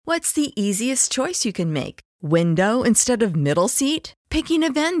What's the easiest choice you can make? Window instead of middle seat? Picking a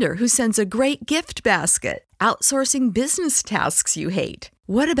vendor who sends a great gift basket? Outsourcing business tasks you hate?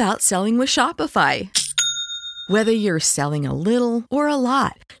 What about selling with Shopify? Whether you're selling a little or a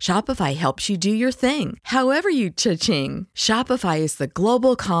lot, Shopify helps you do your thing, however you cha-ching. Shopify is the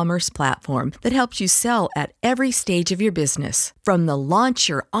global commerce platform that helps you sell at every stage of your business. From the launch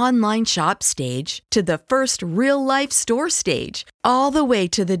your online shop stage to the first real-life store stage, all the way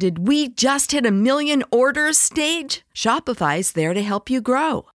to the did we just hit a million orders stage. Shopify's there to help you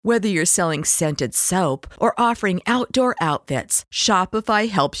grow. Whether you're selling scented soap or offering outdoor outfits, Shopify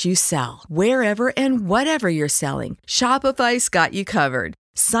helps you sell. Wherever and whatever you're selling, Shopify's got you covered.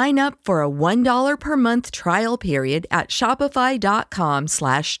 Sign up for a $1 per month trial period at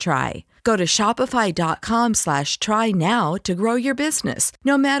shopify.com/try. Go to shopify.com/try now to grow your business,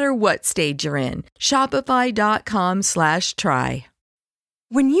 no matter what stage you're in. Shopify.com/try.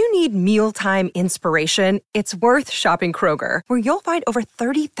 When you need mealtime inspiration, it's worth shopping Kroger, where you'll find over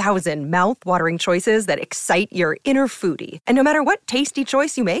 30,000 mouth-watering choices that excite your inner foodie. And no matter what tasty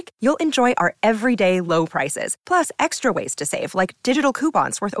choice you make, you'll enjoy our everyday low prices, plus extra ways to save, like digital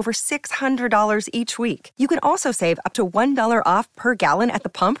coupons worth over $600 each week. You can also save up to $1 off per gallon at the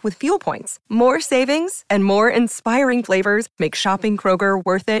pump with fuel points. More savings and more inspiring flavors make shopping Kroger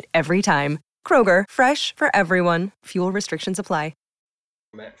worth it every time. Kroger, fresh for everyone. Fuel restrictions apply.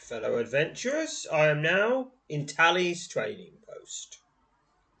 Met fellow adventurers, I am now in Tally's trading post.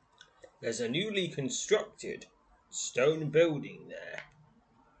 There's a newly constructed stone building there,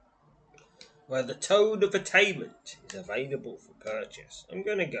 where the Toad of Attainment is available for purchase. I'm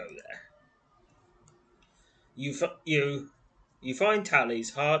going to go there. You find Tally's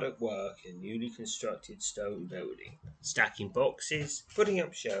hard at work in a newly constructed stone building, stacking boxes, putting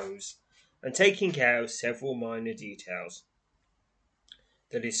up shelves, and taking care of several minor details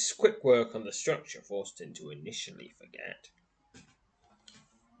that his quick work on the structure forced him to initially forget.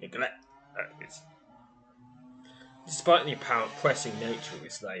 Despite the apparent pressing nature of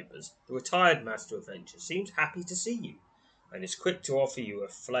his labours, the retired Master of Adventure seems happy to see you, and is quick to offer you a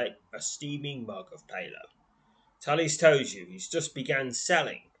steaming mug of Palo. Tally's tells you he's just began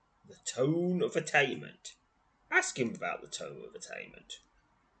selling the Tome of Attainment. Ask him about the Tome of Attainment.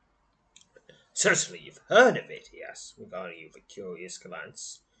 Certainly you've heard of it, he asks, regarding you with a curious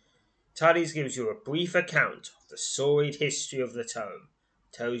glance. Tally's gives you a brief account of the sordid history of the tome,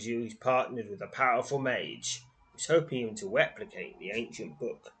 tells you he's partnered with a powerful mage, who's hoping him to replicate the ancient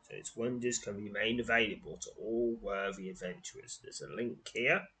book so its wonders can be made available to all worthy adventurers. There's a link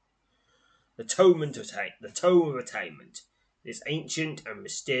here. The Tome of Attainment. This ancient and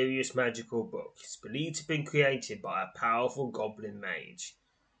mysterious magical book is believed to have been created by a powerful goblin mage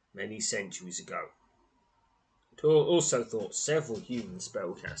many centuries ago. It also thought several human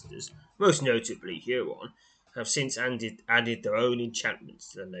spellcasters, most notably Huron, have since added their own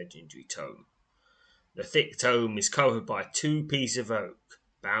enchantments to the legendary tome. The thick tome is covered by 2 pieces of oak,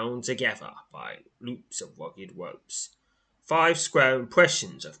 bound together by loops of rugged ropes. 5 square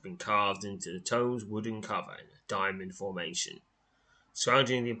impressions have been carved into the tome's wooden cover in a diamond formation.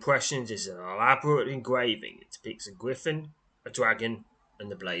 Surrounding the impressions is an elaborate engraving that depicts a griffin, a dragon, and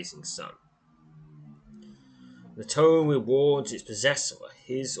the blazing sun. The tome rewards its possessor for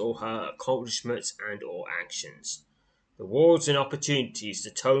his or her accomplishments and or actions. The rewards and opportunities the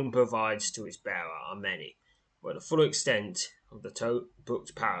tome provides to its bearer are many, but the full extent of the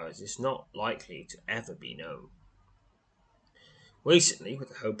book's powers is not likely to ever be known. Recently, with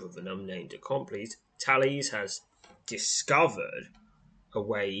the hope of an unnamed accomplice, Tally's has discovered a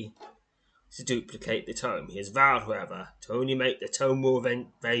way to duplicate the tome. He has vowed, however, to only make the tome more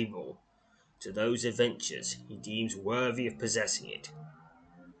available to those adventurers he deems worthy of possessing it.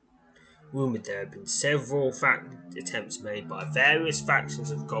 Rumoured there have been several attempts made by various factions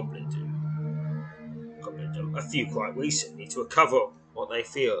of Goblindom, a few quite recently, to recover what they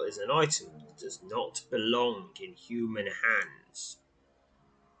feel is an item that does not belong in human hands.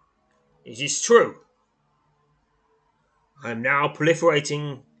 It is true. I am now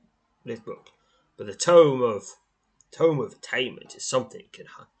proliferating this book, but the Tome of Attainment is something that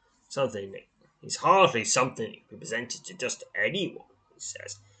is hardly something that can be presented to just anyone, he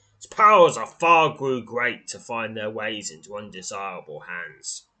says. Its powers are far too great to find their ways into undesirable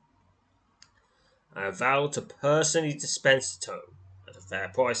hands. I have vowed to personally dispense the tome, at a fair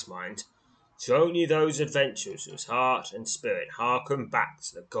price, mind, to only those adventurers whose heart and spirit harken back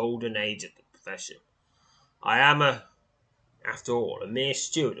to the golden age of the profession. I am, after all, a mere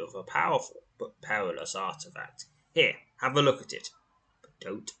steward of a powerful but perilous artifact. Here, have a look at it, but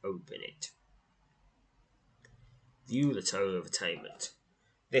don't open it. View the Tome of Attainment.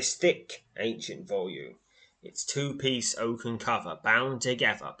 This thick, ancient volume, its two-piece oaken cover bound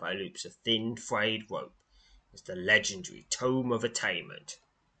together by loops of thin, frayed rope, is the legendary Tome of Attainment.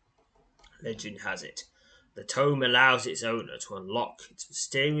 Legend has it, the tome allows its owner to unlock its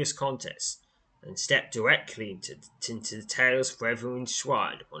mysterious contents and step directly into the tales forever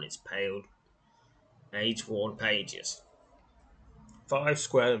enshrined upon its pale, age-worn pages. 5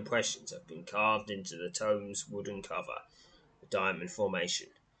 square impressions have been carved into the tome's wooden cover, a diamond formation.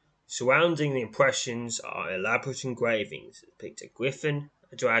 Surrounding the impressions are elaborate engravings that depict a griffin,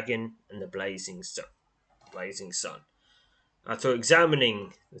 a dragon, and the blazing sun. After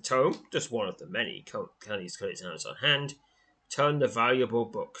examining the tome, just one of the many Cunny's collections on hand, turned the valuable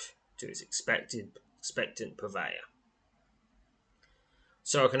book to his expectant purveyor.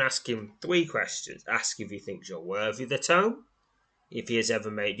 So I can ask him 3 questions. Ask if he thinks you're worthy of the tome, if he has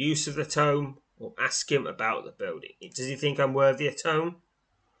ever made use of the tome, or ask him about the building. Does he think I'm worthy of the tome?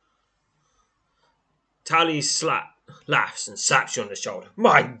 Tally's laughs and slaps you on the shoulder.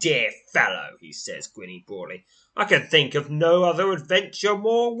 My dear fellow, he says, grinning broadly, I can think of no other adventure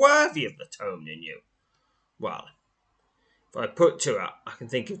more worthy of the tome than you. Well, if I put to it, I can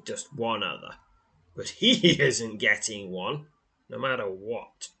think of just one other. But he isn't getting one, no matter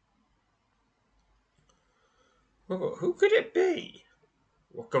what. Oh, who could it be?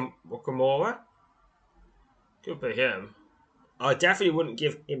 Wakamura? Could be him. I definitely wouldn't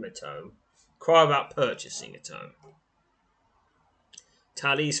give him a tome. Cry about purchasing a tome.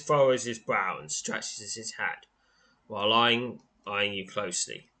 Tally furrows his brow and stretches his hat, while eyeing you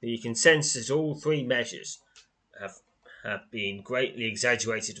closely. But you can sense that all 3 measures have been greatly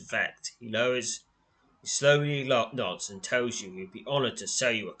exaggerated effect. He slowly nods and tells you he'd be honoured to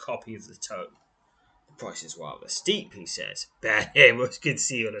sell you a copy of the tome. The price is rather steep, he says. But he must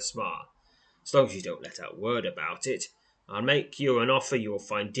conceal a smile. As long as you don't let out word about it, I'll make you an offer you will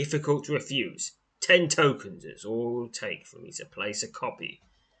find difficult to refuse. 10 tokens is all it will take for me to place a copy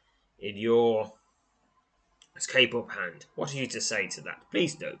in your capable hand. What are you to say to that?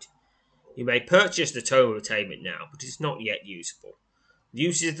 Please note, you may purchase the Tome of Attainment now, but it is not yet usable. The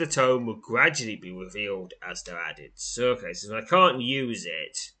uses of the tome will gradually be revealed as they're added. So, okay, so if I can't use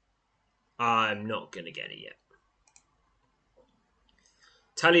it, I'm not going to get it yet.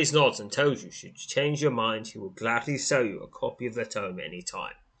 Tally's nods and tells you, should you change your mind, he will gladly sell you a copy of the tome at any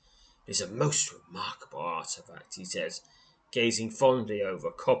time. It is a most remarkable artifact, he says, gazing fondly over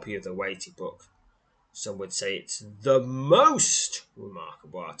a copy of the weighty book. Some would say it's the most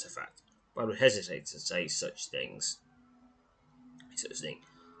remarkable artifact, but I would hesitate to say such things.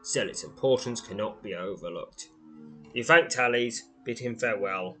 Still, its importance cannot be overlooked. You thank Tally's, bid him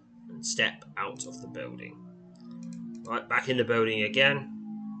farewell, and step out of the building. Right, back in the building again.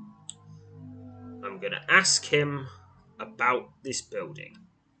 I'm going to ask him about this building.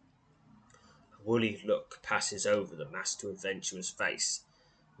 A woolly look passes over the master adventurer's face,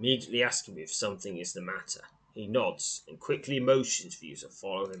 immediately asking if something is the matter. He nods and quickly motions for you to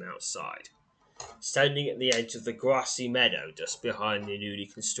follow him outside. Standing at the edge of the grassy meadow just behind the newly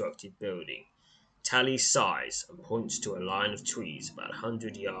constructed building, Tally sighs and points to a line of trees about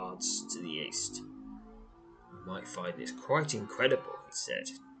 100 yards to the east. You might find this quite incredible, he said,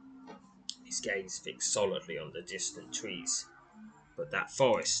 his gaze fixed solidly on the distant trees. But that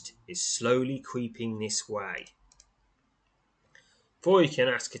forest is slowly creeping this way. Before you can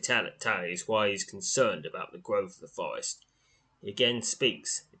ask Tally why he's concerned about the growth of the forest, he again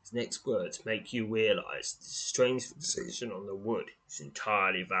speaks. His next words make you realise the strange fixation on the wood is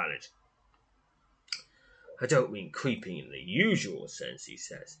entirely valid. I don't mean creeping in the usual sense, he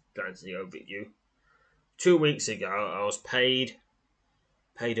says, glancing over at you. 2 weeks ago I was paid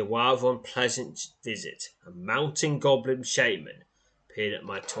a rather unpleasant visit. A mountain goblin shaman appeared at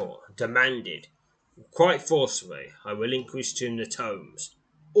my door and demanded, quite forcibly, I relinquish to him the tomes,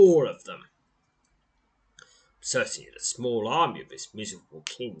 all of them. Certainly a small army of his miserable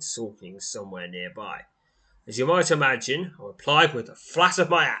kin stalking somewhere nearby. As you might imagine, I replied with a flat of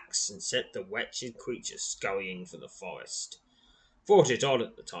my axe and sent the wretched creature scurrying for the forest. Thought it odd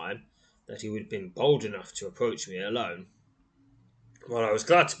at the time that he would have been bold enough to approach me alone. While I was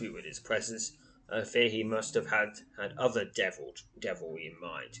glad to be with his presence, I fear he must have had other devilry in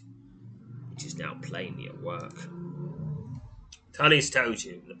mind, which is now plainly at work. Tully's told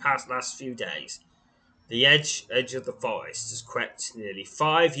you, in the last few days, the edge of the forest has crept nearly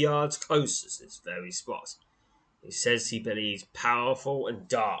 5 yards closer to this very spot. He says he believes powerful and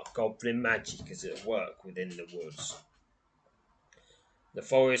dark goblin magic is at work within the woods. The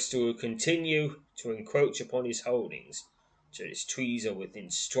forest will continue to encroach upon his holdings till its trees are within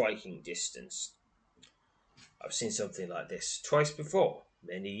striking distance. I've seen something like this twice before,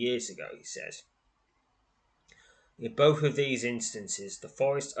 many years ago, he says. In both of these instances, the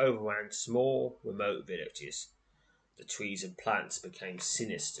forest overran small, remote villages. The trees and plants became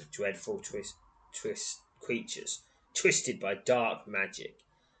sinister, dreadful creatures, twisted by dark magic,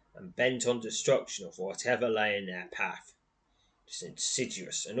 and bent on destruction of whatever lay in their path. It is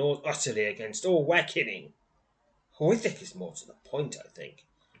insidious and utterly against all reckoning. Horrific is more to the point, I think.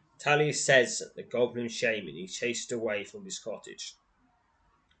 Tally says that the goblin shaman he chased away from his cottage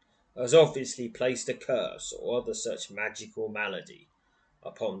has obviously placed a curse or other such magical malady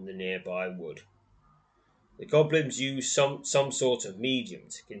upon the nearby wood. The goblins use some sort of medium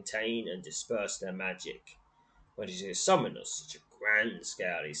to contain and disperse their magic, when it is summoned on such a grand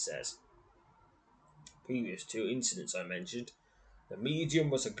scale, he says. Previous to incidents I mentioned, the medium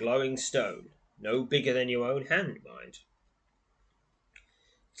was a glowing stone, no bigger than your own hand, mind.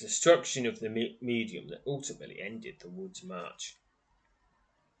 The destruction of the medium that ultimately ended the wood's march.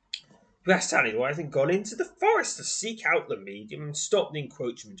 You asked Sally why I think gone into the forest to seek out the medium and stop the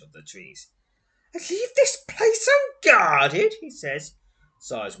encroachment of the trees. And leave this place unguarded, he says,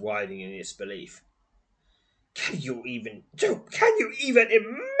 his eyes widening in disbelief. Can you even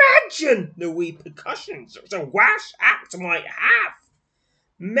imagine the repercussions such a rash act might have?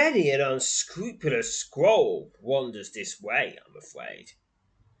 Many an unscrupulous scroll wanders this way, I'm afraid.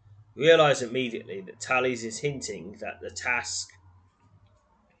 Realise immediately that Tallies is hinting that the task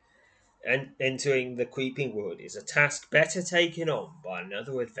and entering the creeping wood is a task better taken on by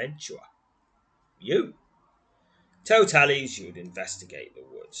another adventurer. You. Tell Tallies you'd investigate the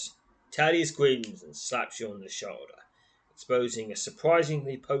woods. Tallies grins and slaps you on the shoulder, exposing a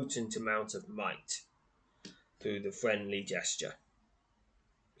surprisingly potent amount of might through the friendly gesture.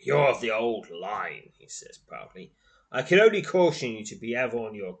 You're of the old line, he says proudly. I can only caution you to be ever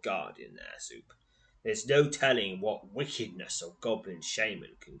on your guard in there, Zoop. There's no telling what wickedness a goblin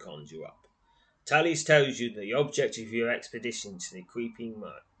shaman can conjure up. Tallies tells you that the object of your expedition to the creeping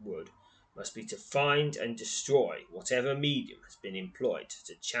wood must be to find and destroy whatever medium has been employed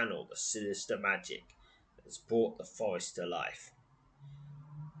to channel the sinister magic that has brought the forest to life.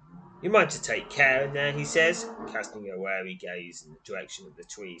 You might to take care in there, he says, casting a wary gaze in the direction of the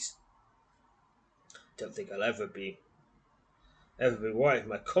trees. Don't think I'll ever be right if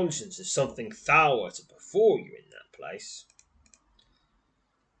my conscience is something foul to befall you in that place.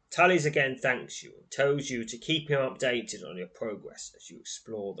 Tallies again thanks you and tells you to keep him updated on your progress as you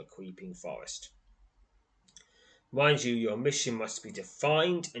explore the creeping forest. Mind you, your mission must be to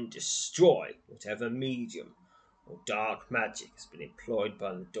find and destroy whatever medium or dark magic has been employed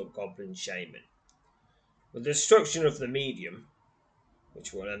by the goblin shaman. With the destruction of the medium,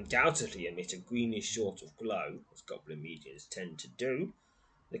 which will undoubtedly emit a greenish sort of glow, as goblin mediums tend to do,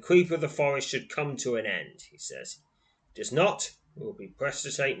 the creep of the forest should come to an end, he says. If it does not, we will be pressed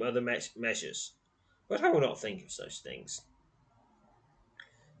to take other measures, but I will not think of such things.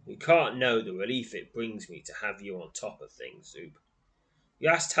 You can't know the relief it brings me to have you on top of things, Zoop. You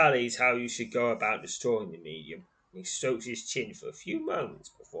asked Tallies how you should go about destroying the medium, and he strokes his chin for a few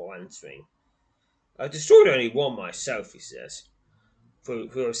moments before answering. I've destroyed only one myself, he says, for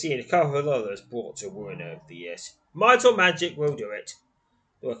I've seen a couple of others brought to ruin over the years. Might or magic will do it,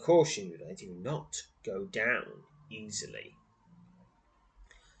 though I caution you they do not go down easily.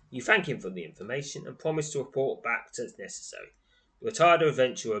 You thank him for the information and promise to report back as necessary. The retired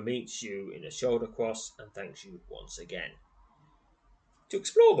adventurer meets you in a shoulder cross and thanks you once again. To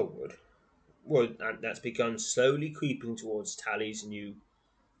explore the wood that's begun slowly creeping towards Tally's new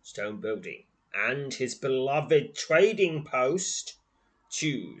stone building and his beloved trading post,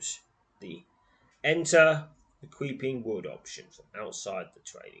 choose the enter the creeping wood option from outside the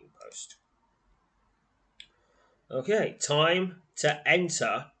trading post. Okay, time to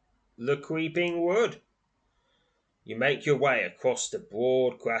enter the creeping wood. You make your way across the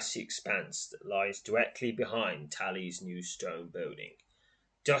broad grassy expanse that lies directly behind Tally's new stone building,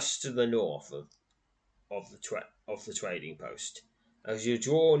 just to the north of the trading post. As you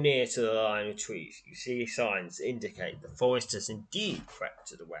draw near to the line of trees, you see signs that indicate the forest has indeed crept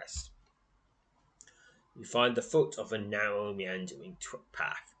to the west. You find the foot of a narrow, meandering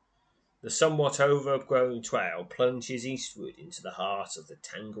path. The somewhat overgrown trail plunges eastward into the heart of the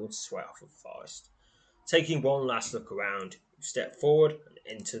tangled swath of forest. Taking one last look around, you step forward and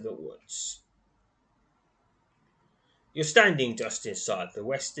enter the woods. You're standing just inside the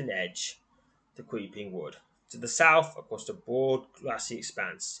western edge of the creeping wood. To the south, across the broad grassy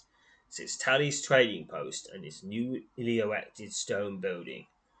expanse, sits Tally's trading post and its newly erected stone building.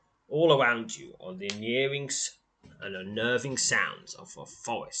 All around you are the nearing and unnerving sounds of a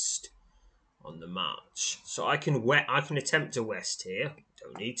forest on the march. So I can attempt to west here.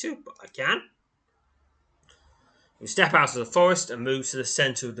 Don't need to, but I can. You step out of the forest and move to the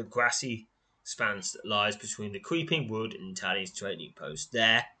centre of the grassy expanse that lies between the creeping wood and Tally's training post.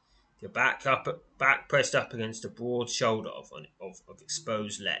 There, your back pressed up against a broad shoulder of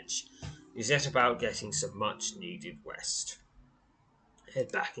exposed ledge. You set about getting some much needed rest.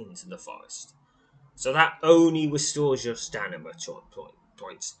 Head back into the forest. So that only restores your stamina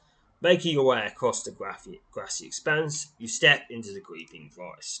points. Making your way across the grassy expanse, you step into the creeping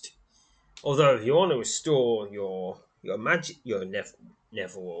forest. Although if you want to restore your magic, your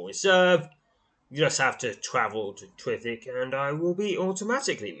Neverwhirl reserve, you just have to travel to Twithick and I will be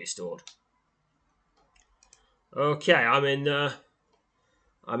automatically restored. Okay, I'm in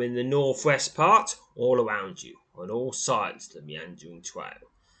the northwest part. All around you, on all sides of the meandering trail,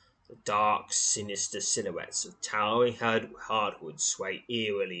 the dark, sinister silhouettes of towering hardwoods sway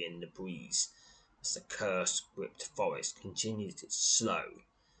eerily in the breeze as the curse-gripped forest continues its slow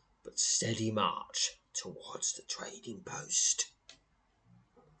but steady march towards the trading post.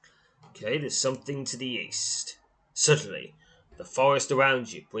 Okay, there's something to the east. Suddenly, the forest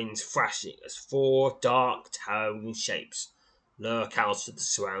around you brings flashing as 4 dark, towering shapes lurk out of the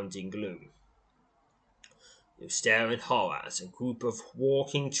surrounding gloom. You stare in horror as a group of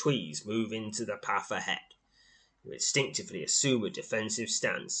walking trees move into the path ahead. You instinctively assume a defensive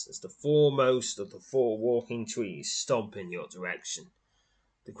stance as the foremost of the 4 walking trees stomp in your direction.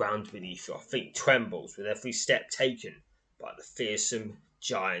 The ground beneath your feet trembles with every step taken by the fearsome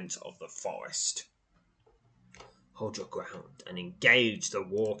giant of the forest. Hold your ground and engage the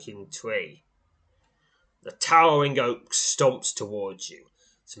walking tree. The towering oak stomps towards you,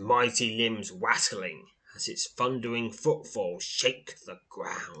 its mighty limbs rattling as its thundering footfalls shake the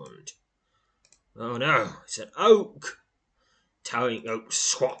ground. Oh no, it's an oak! Towering oak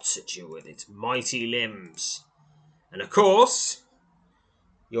swats at you with its mighty limbs. And of course,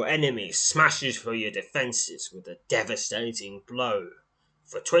 your enemy smashes through your defences with a devastating blow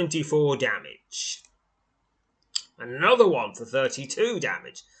for 24 damage. And another one for 32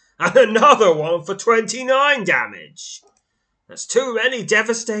 damage. And another one for 29 damage. That's too many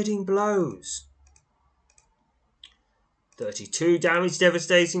devastating blows. 32 damage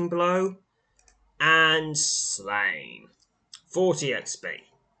devastating blow. And slain. 40 XP.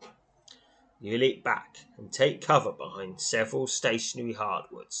 You leap back and take cover behind several stationary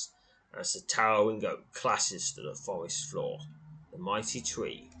hardwoods as the towering oak clashes to the forest floor. The mighty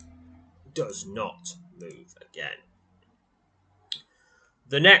tree does not move again.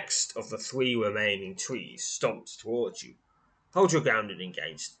 The next of the 3 remaining trees stomps towards you. Hold your ground and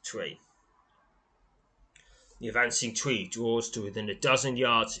engage the tree. The advancing tree draws to within a dozen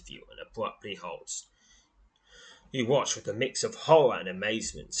yards of you and abruptly halts. You watch with a mix of horror and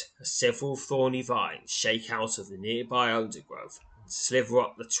amazement as several thorny vines shake out of the nearby undergrowth and sliver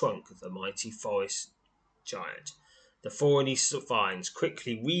up the trunk of the mighty forest giant. The thorny vines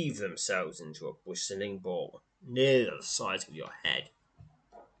quickly weave themselves into a bristling ball near the size of your head.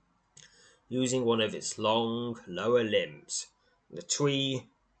 Using one of its long, lower limbs, the tree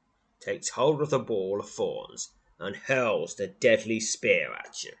takes hold of the ball of thorns and hurls the deadly spear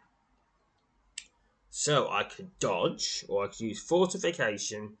at you. So I could dodge, or I could use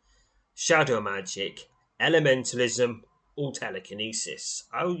fortification, shadow magic, elementalism, or telekinesis.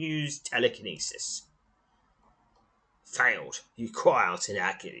 I'll use telekinesis. Failed. You cry out in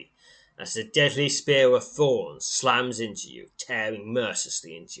agony as the deadly spear of thorns slams into you, tearing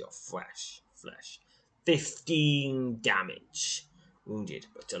mercilessly into your flesh. 15 damage. Wounded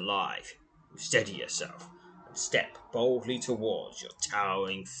but alive. You steady yourself and step boldly towards your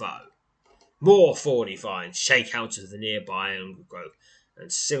towering foe. More thorny vines shake out of the nearby undergrowth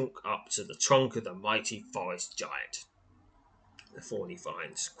and sink up to the trunk of the mighty forest giant. The thorny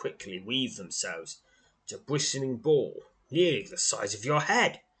vines quickly weave themselves into a bristling ball nearly the size of your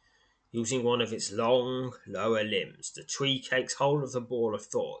head. Using one of its long, lower limbs, the tree takes hold of the ball of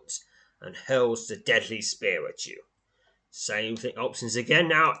thorns and hurls the deadly spear at you. Same thing options again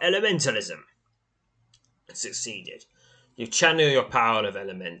now, elementalism. Succeeded. You channel your power of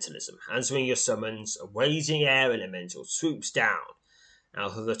elementalism. Answering your summons, a raging air elemental swoops down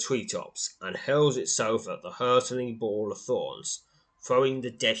out of the treetops and hurls itself at the hurtling ball of thorns, throwing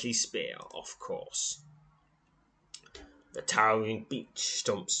the deadly spear off course. The towering beech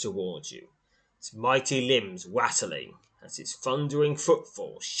stomps towards you, its mighty limbs rattling as its thundering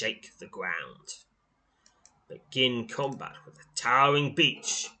footfalls shake the ground. Begin combat with the towering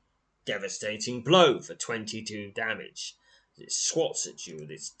beech. Devastating blow for 22 damage. It swats at you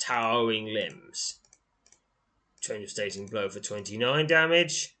with its towering limbs. Devastating blow for 29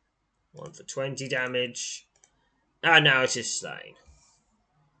 damage. 1 for 20 damage. And now it is slain.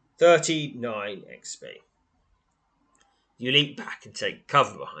 39 XP. You leap back and take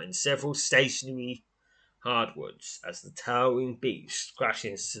cover behind several stationary hardwoods as the towering beast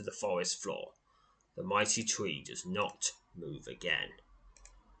crashes to the forest floor. The mighty tree does not move again.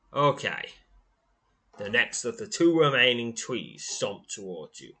 Okay. The next of the 2 remaining trees stomp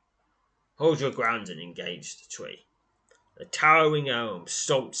towards you. Hold your ground and engage the tree. The towering elm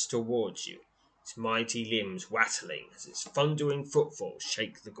stomps towards you, its mighty limbs rattling as its thundering footfalls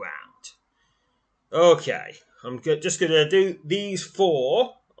shake the ground. Okay, I'm just going to do these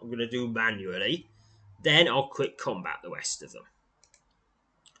 4. I'm going to do manually. Then I'll quick combat the rest of them.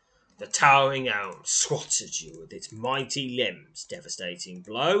 The towering elm swats at you with its mighty limbs. Devastating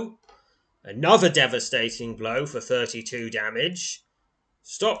blow. Another devastating blow for 32 damage.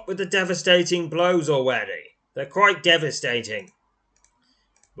 Stop with the devastating blows already. They're quite devastating.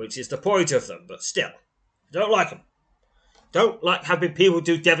 Which is the point of them, but still. I don't like them. Don't like having people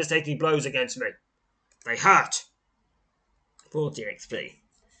do devastating blows against me. They hurt. 40 XP.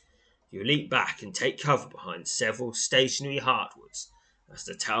 You leap back and take cover behind several stationary hardwoods as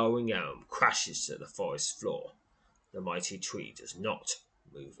the towering elm crashes to the forest floor. The mighty tree does not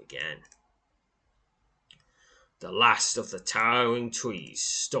move again. The last of the towering trees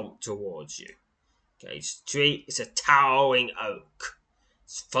stomp towards you. Gauge the tree is a towering oak.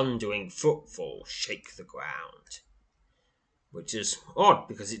 Its thundering footfalls shake the ground. Which is odd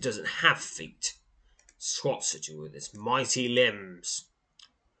because it doesn't have feet. It swats at you with its mighty limbs.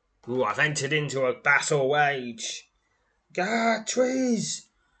 Ooh, I've entered into a battle rage. Guard, trees!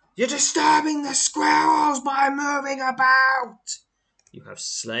 You're disturbing the squirrels by moving about! You have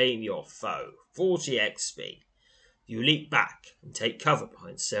slain your foe. 40 XP. You leap back and take cover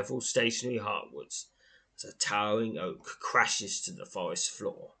behind several stationary hardwoods as a towering oak crashes to the forest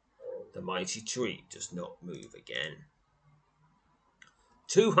floor. The mighty tree does not move again.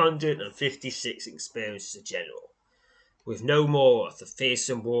 256 experience as a general. With no more of the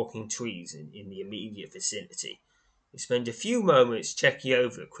fearsome walking trees in the immediate vicinity, you spend a few moments checking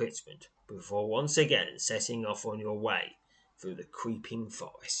over equipment before once again setting off on your way through the creeping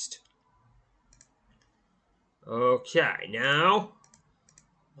forest. Okay, now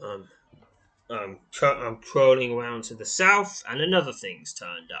I'm crawling around to the south, and another thing's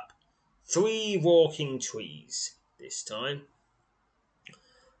turned up. 3 walking trees this time.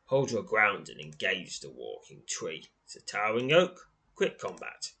 Hold your ground and engage the walking tree. It's a towering oak. Quick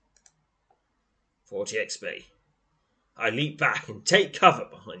combat. 40 XP. I leap back and take cover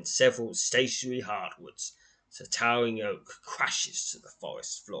behind several stationary hardwoods as a towering oak crashes to the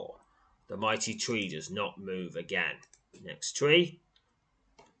forest floor. The mighty tree does not move again. Next tree.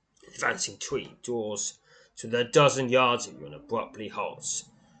 Advancing tree draws to the dozen yards of you and abruptly halts.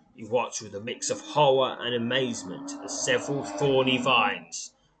 You watch with a mix of horror and amazement as several thorny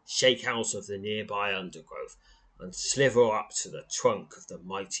vines shake out of the nearby undergrowth and slither up to the trunk of the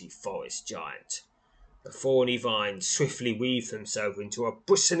mighty forest giant. The thorny vines swiftly weave themselves into a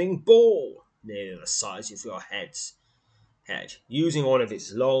bristling ball near the size of your head. Using one of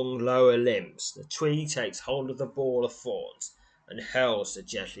its long lower limbs, the tree takes hold of the ball of thorns and hurls the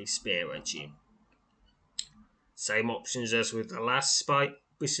deadly spear at you. Same options as with the last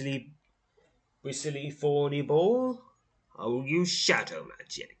bristly thorny ball. I will use shadow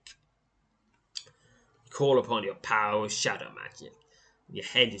magic. Call upon your power of shadow magic. Your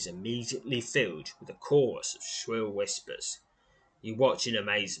head is immediately filled with a chorus of shrill whispers. You watch in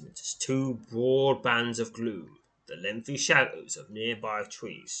amazement as 2 broad bands of gloom, the lengthy shadows of nearby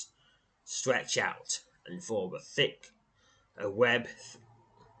trees, stretch out and form a thick web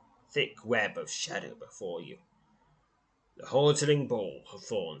of shadow before you. The haunting ball of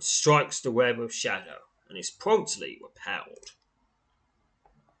thorns strikes the web of shadow and is promptly repelled.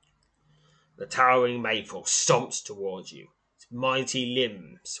 The towering maple stomps towards you, its mighty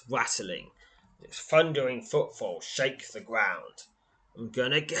limbs rattling, its thundering footfalls shake the ground. I'm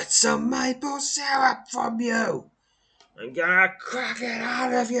gonna get some maple syrup from you. I'm gonna crack it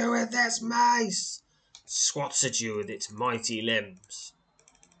out of you with this mace. Swats at you with its mighty limbs.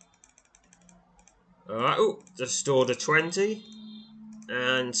 Alright, restored a 20.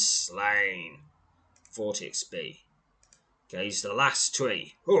 And slain. 40 XP. Gaze the last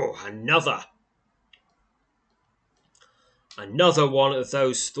tree. Another one of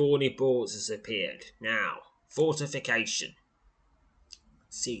those thorny balls has appeared. Now, fortification.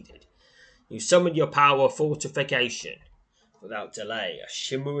 Seeded. You summon your power of fortification. Without delay, a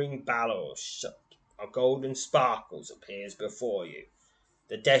shimmering barrel of golden sparkles appears before you.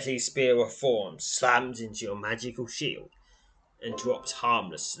 The deadly spear of thorns slams into your magical shield and drops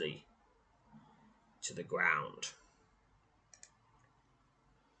harmlessly to the ground.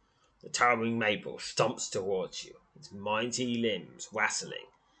 The towering maple stomps towards you, its mighty limbs rattling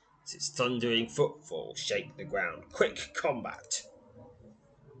as its thundering footfalls shake the ground. Quick combat.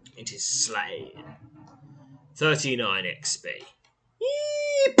 It is slain. 39 XP.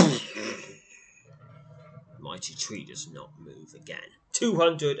 Mighty tree does not move again.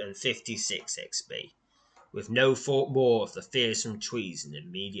 256 XP. With no thought more of the fearsome trees in the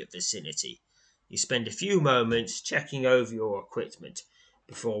immediate vicinity, you spend a few moments checking over your equipment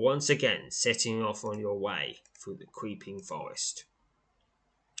before once again setting off on your way through the creeping forest.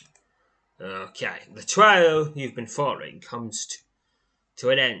 Okay, the trail you've been following comes to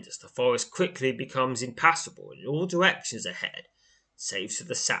an end as the forest quickly becomes impassable in all directions ahead, save to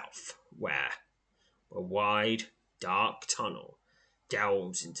the south, where a wide, dark tunnel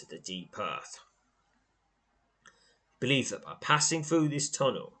delves into the deep earth. Believe that by passing through this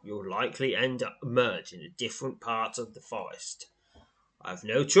tunnel, you'll likely end up emerge in a different part of the forest. I have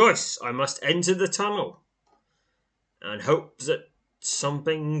no choice. I must enter the tunnel and hope that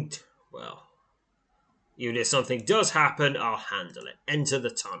even if something does happen, I'll handle it. Enter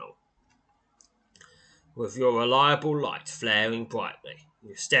the tunnel. With your reliable light flaring brightly,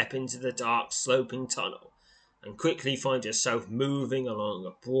 you step into the dark, sloping tunnel and quickly find yourself moving along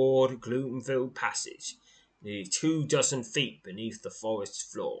a broad, gloom-filled passage nearly 24 feet beneath the forest's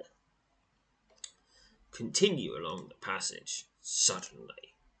floor. Continue along the passage.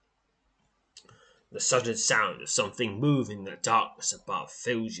 Suddenly, the sudden sound of something moving in the darkness above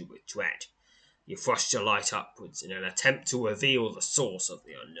fills you with dread. You thrust your light upwards in an attempt to reveal the source of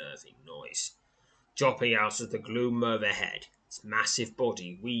the unnerving noise. Dropping out of the gloom overhead, its massive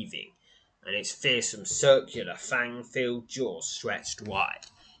body weaving and its fearsome circular fang-filled jaws stretched wide,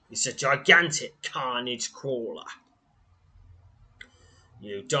 is a gigantic carnage crawler.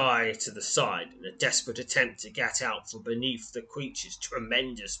 You dive to the side in a desperate attempt to get out from beneath the creature's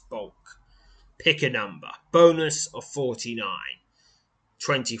tremendous bulk. Pick a number. Bonus of 49.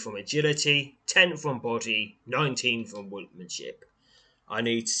 20 from agility, 10 from body, 19 from workmanship. I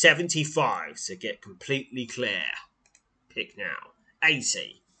need 75 to get completely clear. Pick now.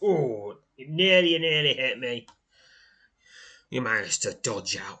 80. Oh, you nearly hit me. You managed to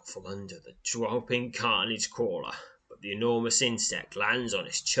dodge out from under the dropping carnage crawler, but the enormous insect lands on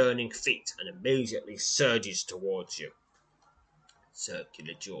its churning feet and immediately surges towards you.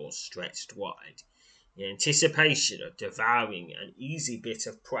 Circular jaws stretched wide, in anticipation of devouring an easy bit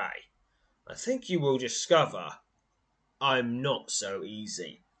of prey. I think you will discover I'm not so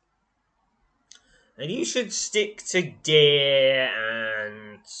easy. And you should stick to deer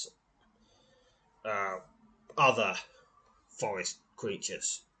and other forest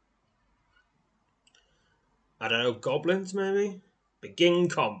creatures. I don't know, goblins maybe? Begin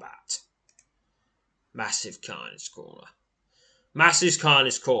combat. Massive carnage crawler. Massive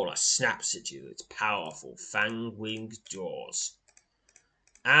carnage crawler snaps at you with its powerful fang-winged jaws.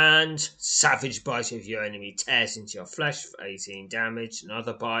 And savage bite of your enemy tears into your flesh for 18 damage.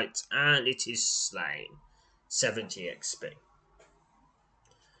 Another bite, and it is slain. 70 XP.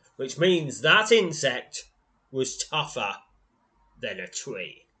 Which means that insect was tougher than a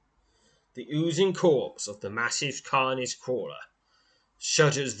tree. The oozing corpse of the massive carnage crawler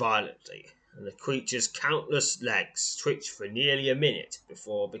shudders violently, and the creature's countless legs twitch for nearly a minute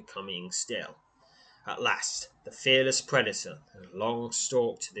before becoming still. At last, the fearless predator that had long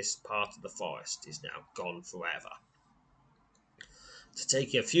stalked this part of the forest is now gone forever. To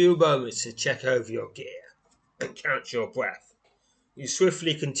take a few moments to check over your gear and count your breath, you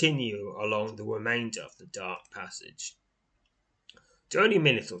swiftly continue along the remainder of the dark passage. After only a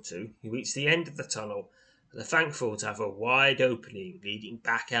minute or two, you reach the end of the tunnel and are thankful to have a wide opening leading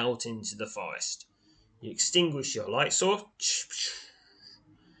back out into the forest. You extinguish your light source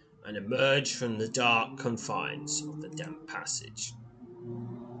and emerge from the dark confines of the damp passage.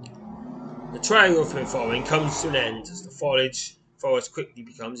 The trail you've been following comes to an end as the forest quickly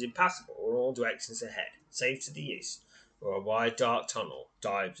becomes impassable in all directions ahead, save to the east, where a wide dark tunnel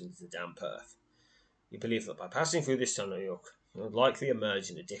dives into the damp earth. You believe that by passing through this tunnel you'll likely emerge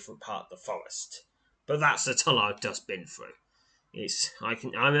in a different part of the forest. But that's the tunnel I've just been through.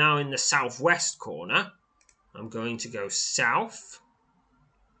 I'm now in the southwest corner. I'm going to go south.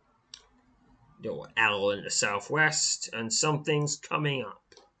 Or L in the southwest, and something's coming up.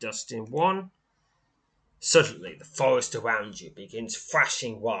 Just in one. Suddenly, the forest around you begins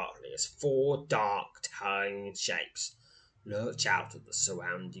thrashing wildly as 4 dark, towering shapes lurch out of the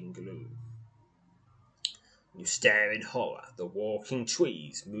surrounding gloom. You stare in horror at the walking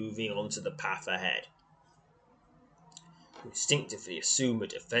trees moving onto the path ahead. Instinctively assume a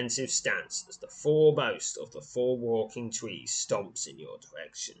defensive stance as the foremost of the 4 walking trees stomps in your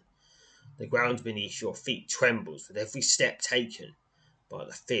direction. The ground beneath your feet trembles with every step taken by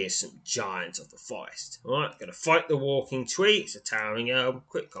the fearsome giant of the forest. Alright, gonna fight the walking tree. It's a towering elm.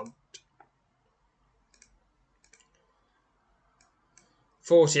 Quick comp.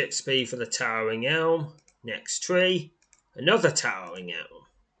 40 XP for the towering elm. Next tree. Another towering elm.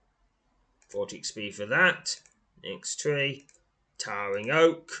 40 XP for that. Next tree. Towering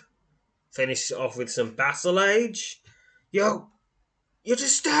oak. Finish it off with some basilage. You're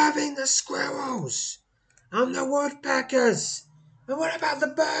disturbing the squirrels and the woodpeckers. And what about the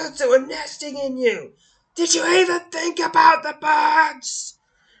birds that were nesting in you? Did you even think about the birds?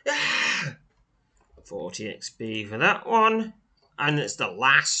 40 XP for that one. And it's the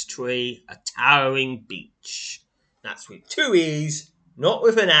last tree, a towering beech. That's with 2 E's, not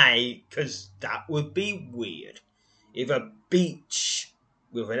with an A, because that would be weird. If a beech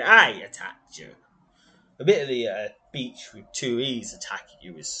with an A attacked you. Admittedly, a beech with 2 E's attacking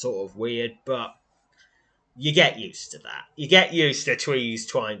you is sort of weird, but you get used to that. You get used to trees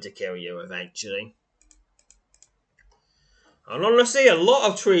trying to kill you eventually. And honestly, a lot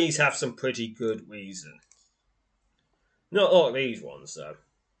of trees have some pretty good reason. Not like these ones, though.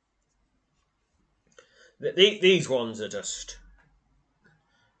 These ones are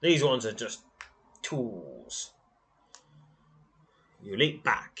just tools. You leap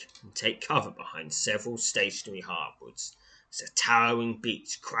back and take cover behind several stationary hardwoods as a towering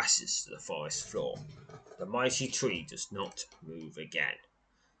beech crashes to the forest floor. The mighty tree does not move again.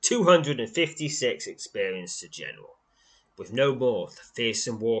 256 experience to general. With no more of the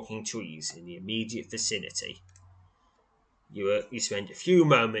fearsome walking trees in the immediate vicinity, you spend a few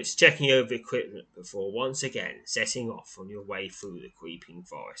moments checking over equipment before once again setting off on your way through the creeping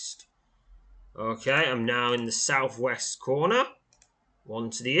forest. Okay, I'm now in the southwest corner. 1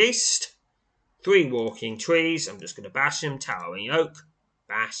 to the east. 3 walking trees. I'm just going to bash them. Towering oak.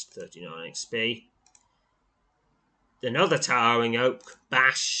 Bash, 39 XP. Another towering oak.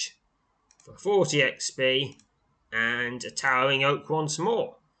 Bash for 40 XP. And a towering oak once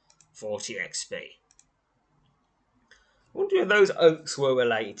more. 40 XP. I wonder if those oaks were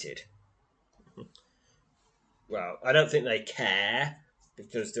related. Well, I don't think they care,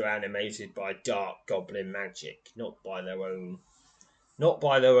 because they're animated by dark goblin magic, not by their own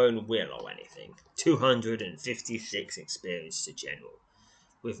will or anything. 256 experience to general.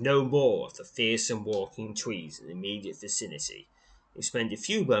 With no more of the fearsome walking trees in the immediate vicinity, you spend a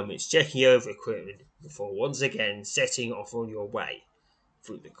few moments checking over equipment before once again setting off on your way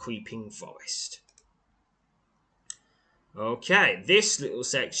through the creeping forest. Okay, this little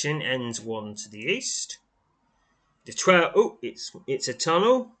section ends 1 to the east. The trail, it's a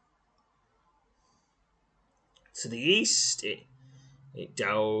tunnel. To the east, it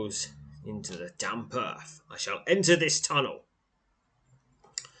delves into the damp earth. I shall enter this tunnel.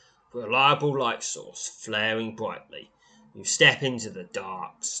 Reliable light source flaring brightly, you step into the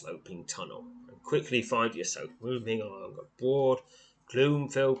dark, sloping tunnel and quickly find yourself moving along a broad,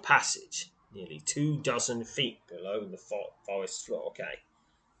 gloom-filled passage nearly 24 feet below the forest floor.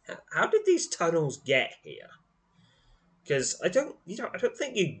 Okay, how did these tunnels get here? Because I don't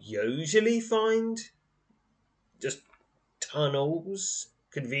think you usually find just tunnels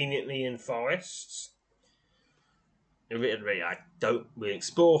conveniently in forests. Admittedly, I don't really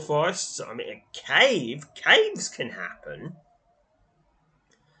explore forests. I mean, caves can happen.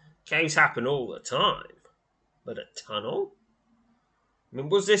 Caves happen all the time, but a tunnel? I mean,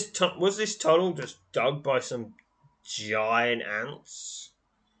 was this tunnel just dug by some giant ants?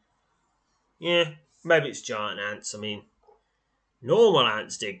 Yeah, maybe it's giant ants. I mean, normal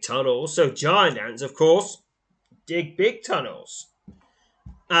ants dig tunnels, so giant ants, of course, dig big tunnels.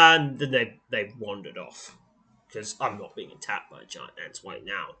 And then they've wandered off, because I'm not being attacked by giant ants right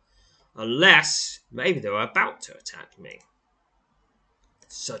now. Unless, maybe they're about to attack me.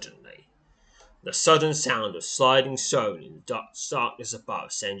 Suddenly, the sudden sound of sliding stone in the darkness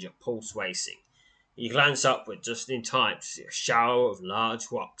above sends your pulse racing. You glance upward just in time to see a shower of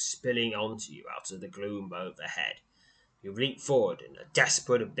large rocks spilling onto you out of the gloom overhead. You leap forward in a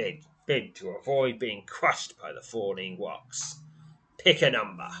desperate bid to avoid being crushed by the falling rocks. Pick a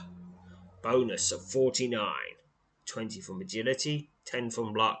number. Bonus of 49. 20 from agility, 10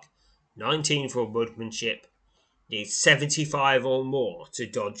 from luck, 19 from woodmanship. Need 75 or more to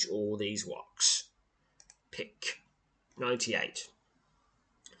dodge all these rocks. Pick 98.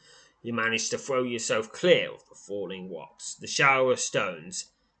 You manage to throw yourself clear of the falling rocks. The shower of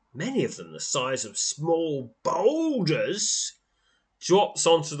stones, many of them the size of small boulders, drops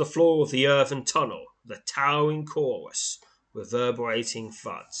onto the floor of the earthen tunnel, the towering chorus reverberating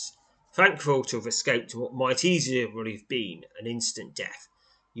thuds. Thankful to have escaped what might easily have been an instant death,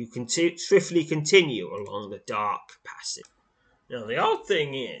 you can swiftly continue along the dark passage. Now, the odd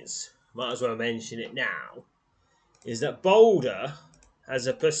thing is, might as well mention it now, is that Boulder has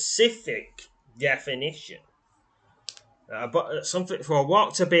a specific definition. But something for a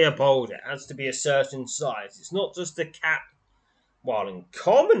rock to be a boulder, it has to be a certain size. It's not just a while in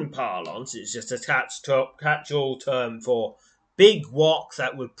common parlance, it's just a catch-all term for big rock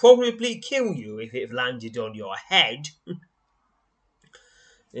that would probably kill you if it landed on your head.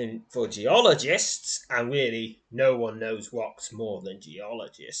 And for geologists, and really no one knows rocks more than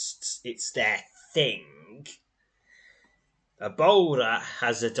geologists, it's their thing. A boulder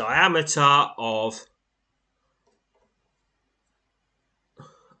has a diameter of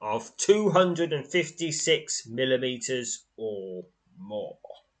 256 millimeters or more.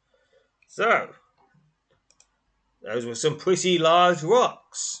 So, those were some pretty large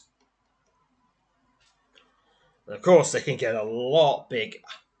rocks. And of course, they can get a lot bigger.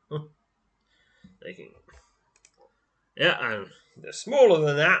 And they're smaller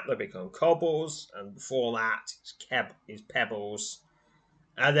than that, they become cobbles, and before that, it's pebbles,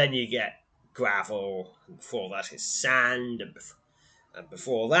 and then you get gravel, and before that is sand, and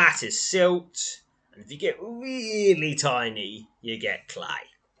before that is silt, and if you get really tiny, you get clay.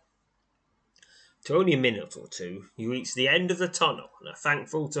 To only a minute or two, you reach the end of the tunnel and are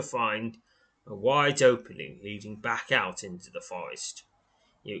thankful to find a wide opening leading back out into the forest.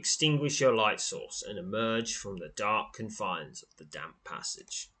 You extinguish your light source and emerge from the dark confines of the damp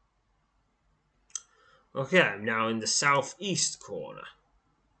passage. Okay, I'm now in the southeast corner.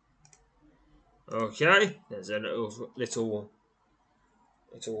 Okay, there's a little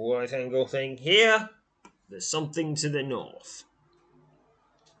right angle thing here. There's something to the north.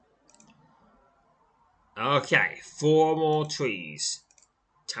 Okay, 4 more trees.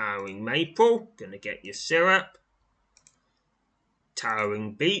 Towering maple, gonna get your syrup.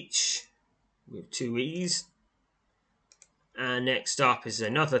 Towering beech, with 2 E's. And next up is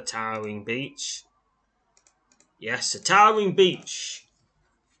another towering beech. Yes, a towering beech.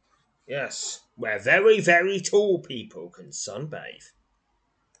 Yes, where very, very tall people can sunbathe.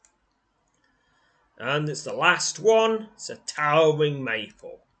 And it's the last one. It's a towering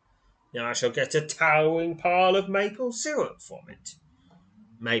maple. Now I shall get a towering pile of maple syrup from it.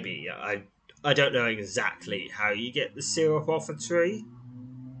 Maybe. I don't know exactly how you get the syrup off a tree.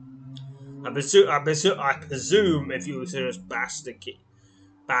 I presume if you were to just bash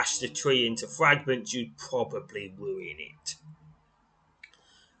the tree into fragments, you'd probably ruin it.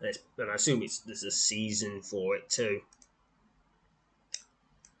 And I assume there's a season for it too.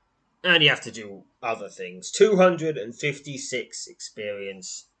 And you have to do other things. 256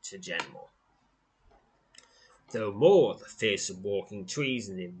 experience to Genmore. Though more of the fearsome walking trees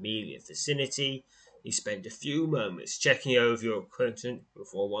in the immediate vicinity, you spend a few moments checking over your equipment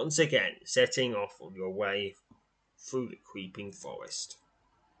before once again setting off on your way through the creeping forest.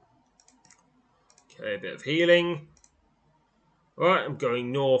 Okay, a bit of healing. Alright, I'm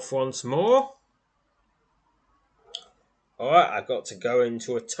going north once more. Alright, I've got to go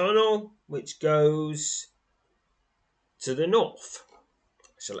into a tunnel which goes to the north.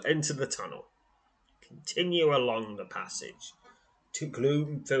 I shall enter the tunnel. Continue along the passage. To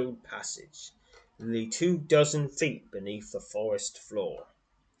gloom-filled passage. Nearly 24 feet beneath the forest floor.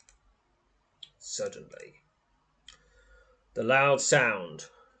 Suddenly, the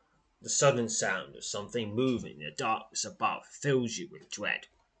sudden sound of something moving in the darkness above fills you with dread.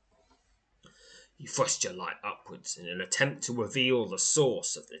 You thrust your light upwards in an attempt to reveal the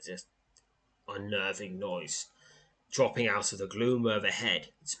source of the unnerving noise. Dropping out of the gloom overhead,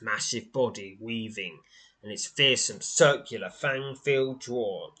 its massive body weaving and its fearsome circular fang-filled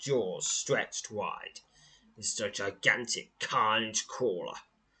jaws stretched wide. It's a gigantic carnage crawler.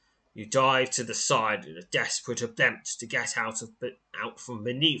 You dive to the side in a desperate attempt to get out from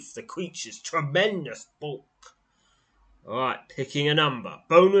beneath the creature's tremendous bulk. Alright, picking a number.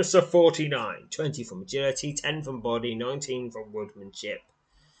 Bonus of 49. 20 from agility, 10 from body, 19 from woodmanship.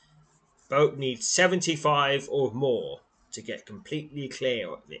 Boat needs 75 or more to get completely clear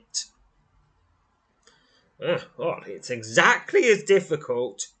of it. It's exactly as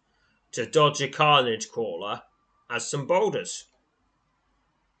difficult to dodge a carnage crawler as some boulders.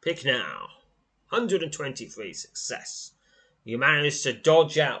 Pick now. 123 success. You manage to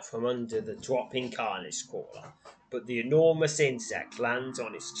dodge out from under the dropping carnage crawler, but the enormous insect lands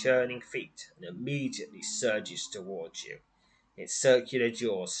on its churning feet and immediately surges towards you. Its circular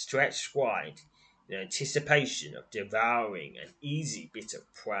jaws stretched wide in anticipation of devouring an easy bit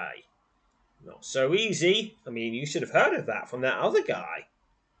of prey. Not so easy. I mean, you should have heard of that from that other guy.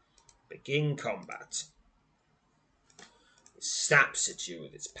 Begin combat. It snaps at you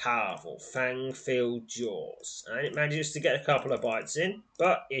with its powerful fang-filled jaws, and it manages to get a couple of bites in,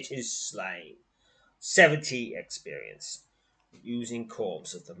 but it is slain. 70 experience. Using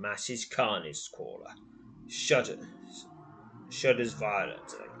corpse of the massive carnage crawler. Shudders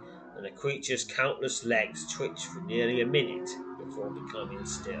violently, and the creature's countless legs twitch for nearly a minute before becoming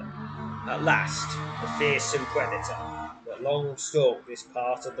still. At last, the fearsome predator that long stalked this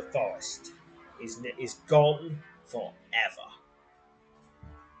part of the forest is gone forever.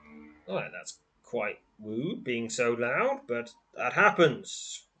 Alright, that's quite rude, being so loud, but that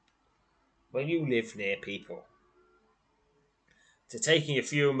happens when you live near people. After taking a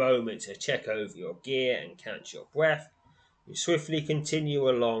few moments to check over your gear and catch your breath, you swiftly continue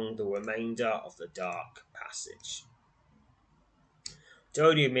along the remainder of the dark passage. After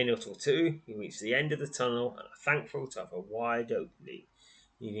only a minute or two, you reach the end of the tunnel and are thankful to have a wide opening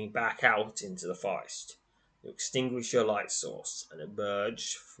leading back out into the forest. You extinguish your light source and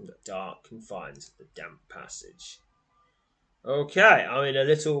emerge from the dark confines of the damp passage. Okay, I'm in a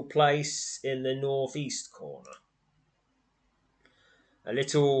little place in the northeast corner. A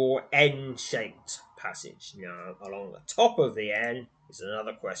little N-shaped passage. Now, along the top of the N is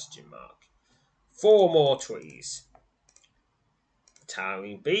another question mark. 4 more trees.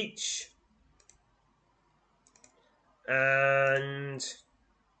 Towering beech. And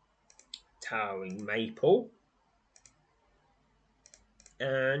towering maple.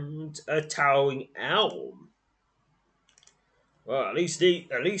 And a towering elm. Well, at least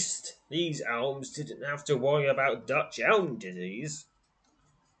these elms didn't have to worry about Dutch elm disease.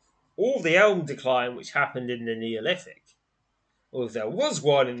 All the elm decline which happened in the Neolithic, or if there was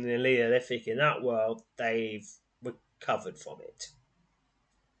one in the Neolithic in that world, they've recovered from it.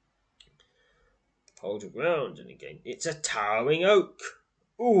 Hold your ground, and again, it's a towering oak.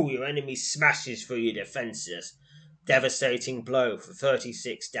 Ooh, your enemy smashes through your defences. Devastating blow for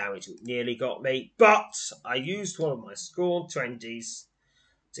 36 damage, which nearly got me, but I used one of my scorned 20s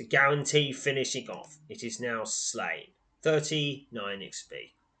to guarantee finishing off. It is now slain. 39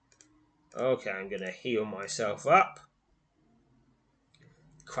 XP. Okay, I'm going to heal myself up.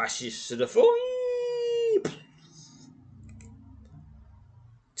 Crashes to the floor.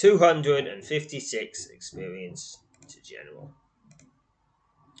 256 experience to general.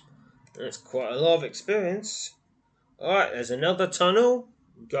 That's quite a lot of experience. Alright, there's another tunnel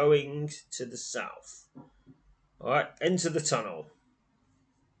going to the south. Alright, enter the tunnel.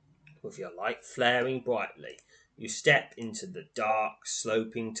 With your light flaring brightly, you step into the dark,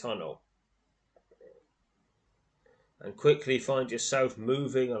 sloping tunnel and quickly find yourself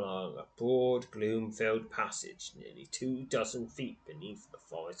moving along a broad, gloom-filled passage nearly 24 feet beneath the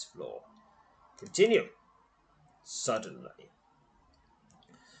forest floor. Continue. Suddenly,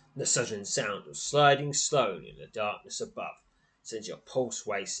 the sudden sound of sliding slowly in the darkness above sends your pulse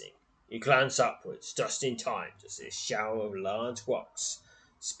racing. You glance upwards just in time to see a shower of large rocks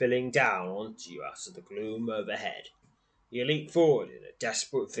spilling down onto you out of the gloom overhead. You leap forward in a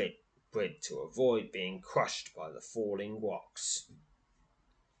desperate bid to avoid being crushed by the falling rocks.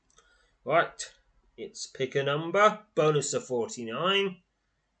 Right, it's pick a number, bonus of 49.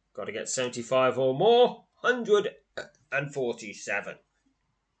 Got to get 75 or more, 147.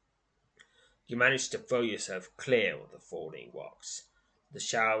 You manage to throw yourself clear of the falling rocks. The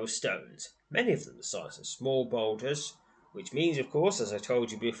shower of stones, many of them the size of small boulders, which means, of course, as I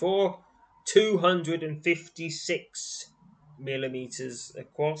told you before, 256 millimeters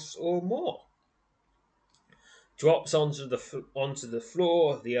across or more. Drops onto the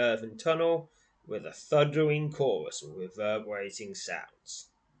floor of the earthen tunnel with a thundering chorus of reverberating sounds.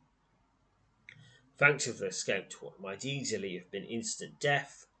 Thanks to have escaped what might easily have been instant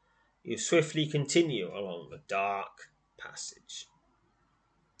death, you swiftly continue along the dark passage.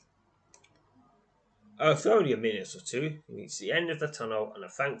 After only a minute or two, you reach the end of the tunnel and are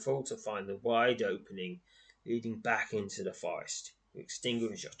thankful to find the wide opening leading back into the forest. You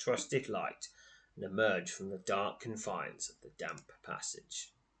extinguish your trusted light and emerge from the dark confines of the damp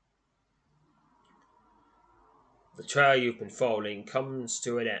passage. The trail you've been following comes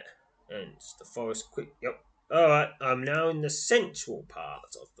to an end. The forest Alright, I'm now in the central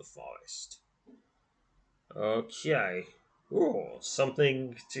part of the forest. Okay. Ooh,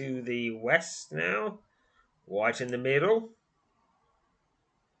 something to the west now. Right in the middle.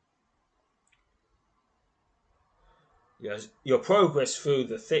 Your progress through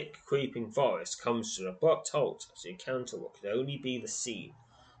the thick, creeping forest comes to an abrupt halt as you encounter what could only be the scene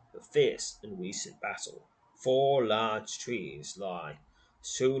of a fierce and recent battle. 4 large trees lie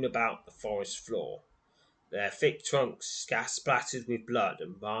strewn about the forest floor, their thick trunks splattered with blood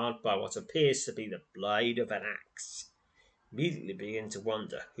and marred by what appears to be the blade of an axe. Immediately begin to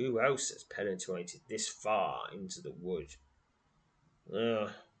wonder who else has penetrated this far into the wood.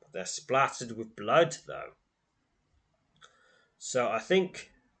 But they're splattered with blood, though. So I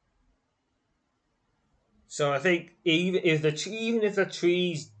think even if the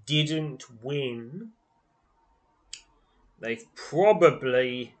trees didn't win, they've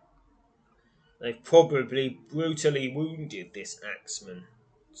probably brutally wounded this axeman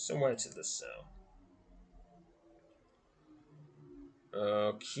somewhere to the south.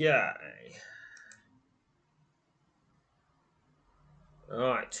 Okay.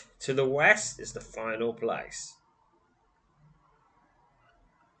 Alright, to the west is the final place.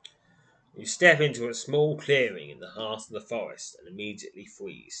 You step into a small clearing in the heart of the forest and immediately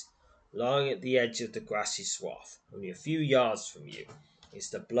freeze. Lying at the edge of the grassy swath, only a few yards from you, is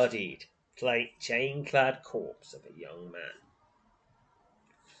the bloodied, chain-clad corpse of a young man.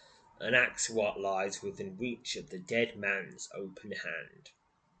 An axe lies within reach of the dead man's open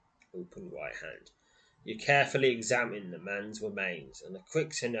right hand. You carefully examine the man's remains, and are quick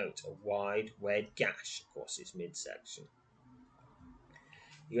to note a wide red gash across his midsection.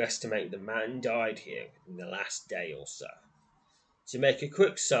 You estimate the man died here within the last day or so. To make a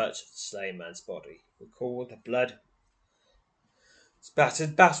quick search of the slain man's body, recall the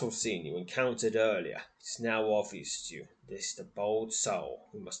blood-spattered battle scene you encountered earlier. It's now obvious to you this the bold soul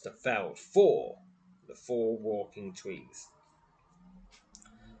who must have felled the four walking trees.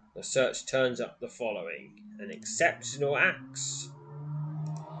 The search turns up the following: an exceptional axe.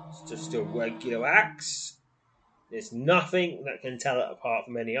 It's just a regular axe. There's nothing that can tell it apart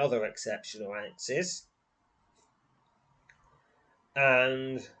from any other exceptional axes.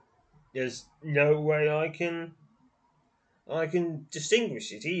 And there's no way I can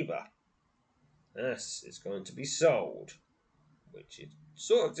distinguish it either. Yes, it's going to be sold. Which is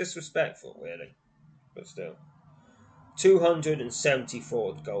sort of disrespectful, really. But still.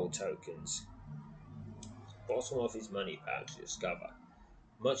 274 gold tokens. Bottom of his money pouch, you discover,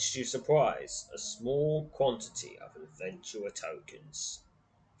 much to your surprise, a small quantity of adventurer tokens.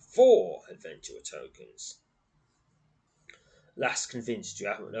 4 adventurer tokens. Last convinced you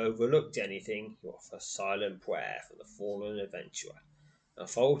haven't overlooked anything, you offer a silent prayer for the fallen adventurer and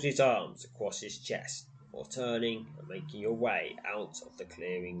fold his arms across his chest before turning and making your way out of the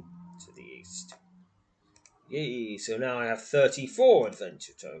clearing to the east. Yee, so now I have 34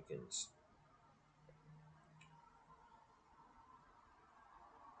 adventure tokens.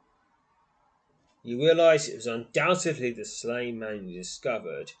 You realise it was undoubtedly the slain man you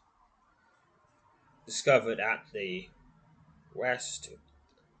discovered at the west,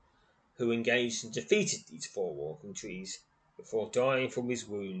 who engaged and defeated these 4 walking trees before dying from his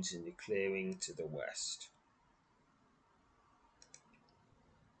wounds in the clearing to the west.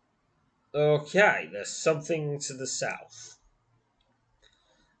 Okay, there's something to the south.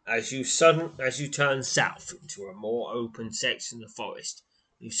 As you turn south into a more open section of the forest,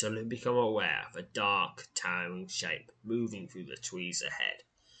 you suddenly become aware of a dark, towering shape moving through the trees ahead.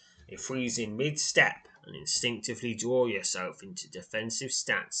 You freeze in mid-step and instinctively draw yourself into defensive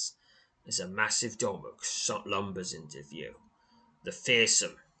stance as a massive Domuk lumbers into view. The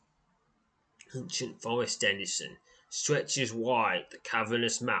fearsome, ancient forest denizen stretches wide the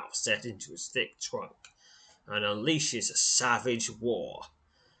cavernous mouth set into its thick trunk and unleashes a savage roar.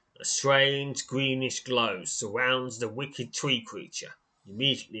 A strange greenish glow surrounds the wicked tree creature. You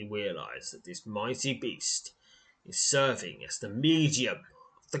immediately realize that this mighty beast is serving as the medium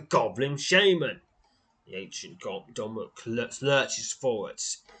of the goblin shaman. The ancient Domuk lurches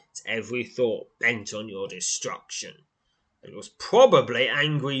forwards, its every thought bent on your destruction. It was probably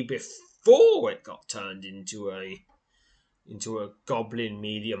angry before it got turned into a goblin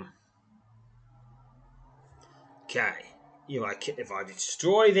medium. Okay, if I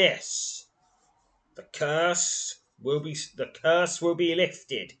destroy this, the curse will be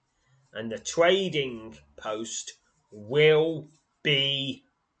lifted, and the trading post will be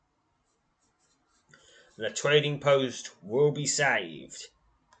saved.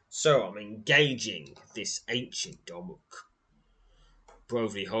 So I'm engaging this ancient Domuk.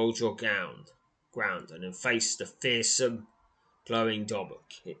 Bravely hold your ground and then face the fearsome, glowing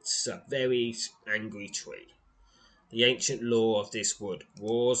Domuk. It's a very angry tree. The ancient law of this wood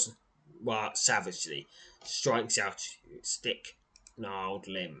roars savagely, strikes out its thick, gnarled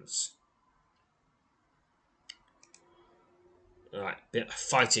limbs. Alright, bit of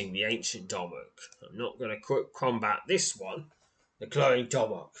fighting the ancient Domuk. I'm not going to combat this one. The glowing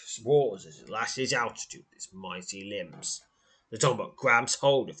Domuk roars as it lashes out at its mighty limbs. The Domok grabs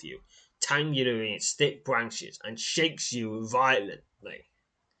hold of you, tangling in its thick branches, and shakes you violently.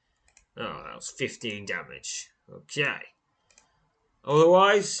 Oh, that was 15 damage. Okay.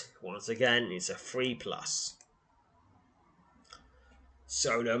 Otherwise, once again, it's a 3+.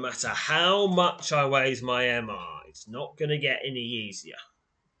 So no matter how much I raise my MR, it's not going to get any easier.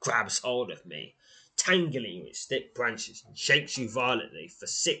 Grabs hold of me, tangling you with its thick branches, and shakes you violently for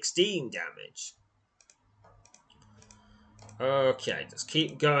 16 damage. Okay, just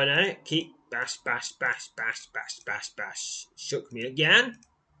keep going at it. Keep bash, bash, bash, bash, bash, bash, bash. Shook me again.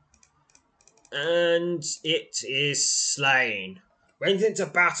 And it is slain. Went into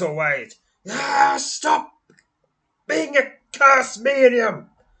battle rage. Ah, stop being a cursed medium!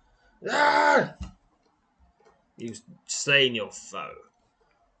 Ah! You've slain your foe.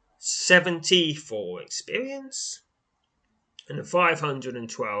 74 experience and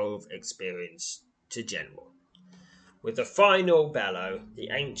 512 experience to general. With the final bellow, the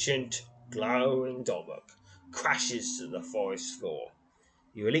ancient, glowing Domok crashes to the forest floor.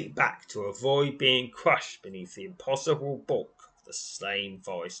 You leap back to avoid being crushed beneath the impossible bulk of the slain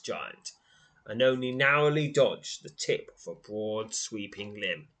forest giant, and only narrowly dodge the tip of a broad sweeping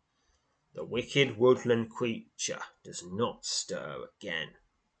limb. The wicked woodland creature does not stir again.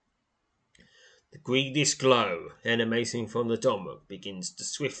 The greenish glow emanating from the Domok begins to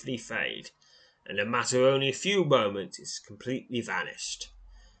swiftly fade, and in a matter of only a few moments is completely vanished.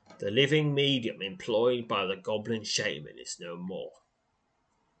 The living medium employed by the goblin shaman is no more.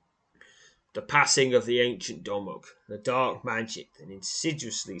 The passing of the ancient Domok, the dark magic that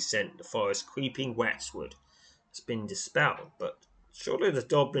insidiously sent the forest creeping westward, has been dispelled, but surely the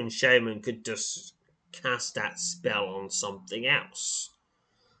goblin shaman could just cast that spell on something else.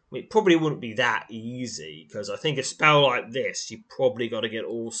 I mean, it probably wouldn't be that easy, because I think a spell like this, you probably got to get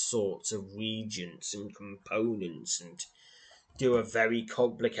all sorts of regents and components and do a very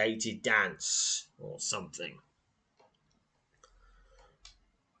complicated dance or something.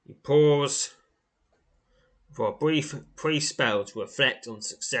 You pause for a brief pre-spell to reflect on the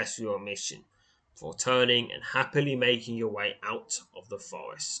success of your mission, before turning and happily making your way out of the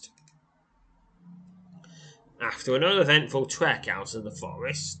forest. After an uneventful trek out of the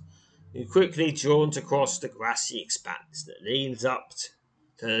forest, you quickly jaunt across the grassy expanse that leads up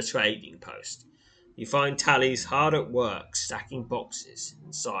to the trading post. You find Tally's hard at work stacking boxes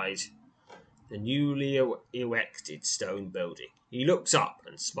inside the newly erected stone building. He looks up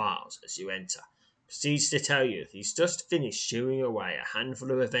and smiles as you enter, proceeds to tell you that he's just finished shooing away a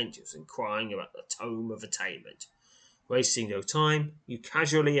handful of adventures and crying about the Tome of Attainment. Wasting no time, you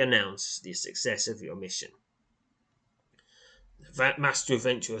casually announce the success of your mission. The Master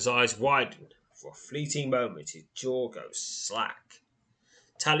Adventurer's eyes widen. For a fleeting moment, his jaw goes slack.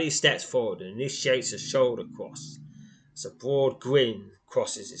 Tally steps forward and initiates a shoulder cross as a broad grin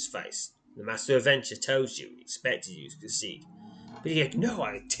crosses his face. The Master Adventurer tells you he expected you to succeed, but he had no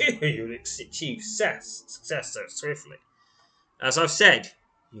idea you would achieve success so swiftly. As I've said,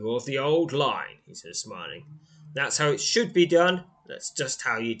 you're of the old line, he says, smiling. That's how it should be done. That's just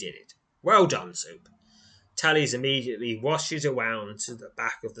how you did it. Well done, Soup. Tally's immediately washes around to the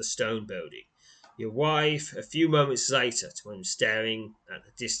back of the stone building. You arrive a few moments later to him staring at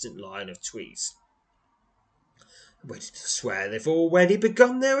the distant line of trees. I'm ready to swear they've already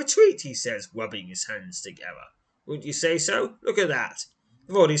begun their retreat, he says, rubbing his hands together. Wouldn't you say so? Look at that.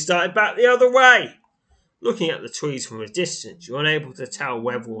 They've already started back the other way. Looking at the trees from a distance, you're unable to tell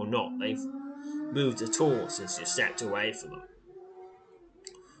whether or not they've moved at all since you stepped away from them.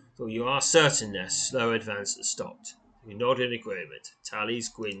 Though you are certain their slow advance has stopped. You nod in agreement. Tally's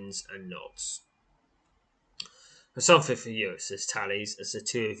grins and nods. "There's something for you," says Tally's as the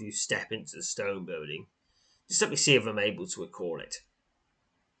two of you step into the stone building. "Just let me see if I'm able to recall it.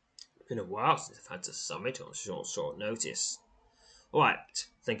 It's been a while since I've had to summit on short notice. Alright,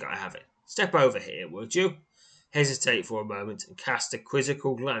 I think I have it. Step over here, would you?" Hesitate for a moment and cast a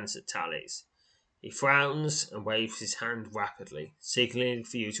quizzical glance at Tally's. He frowns and waves his hand rapidly, signaling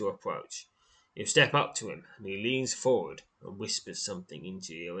for you to approach. You step up to him, and he leans forward and whispers something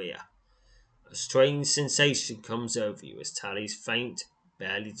into your ear. A strange sensation comes over you as Tally's faint,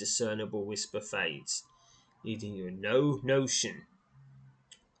 barely discernible whisper fades, leaving you no notion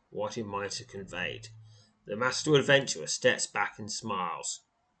what it might have conveyed. The Master Adventurer steps back and smiles.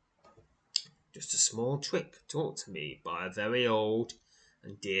 "Just a small trick taught to me by a very old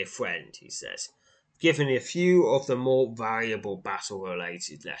and dear friend," he says. "Given me a few of the more valuable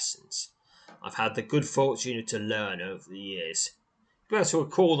battle-related lessons I've had the good fortune to learn over the years. You'll be able to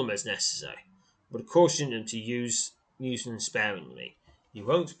recall them as necessary, but caution them to use them sparingly. You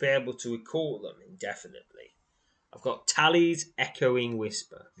won't be able to recall them indefinitely. I've got Tally's Echoing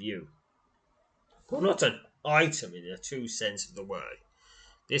Whisper View. Well, not an item in the true sense of the word.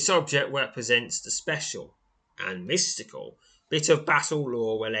 This object represents the special and mystical bit of battle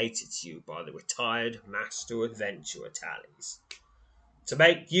lore related to you by the retired Master Adventurer Tallies. To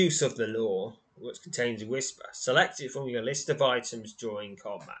make use of the lore, which contains a whisper, select it from your list of items during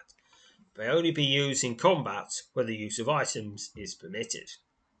combat. It may only be used in combat where the use of items is permitted.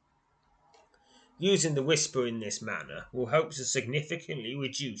 Using the whisper in this manner will help to significantly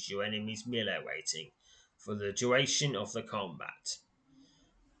reduce your enemy's melee rating for the duration of the combat.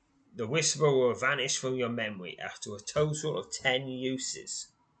 The whisper will vanish from your memory after a total of 10 uses.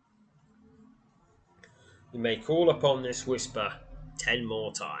 You may call upon this whisper 10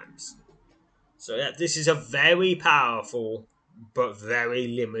 more times. So this is a very powerful but very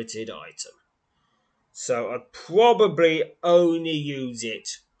limited item. So I'd probably only use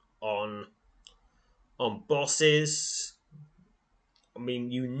it on bosses.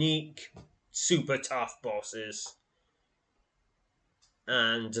 Unique, super tough bosses.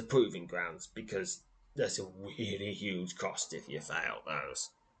 And the proving grounds, because there's a really huge cost if you fail those.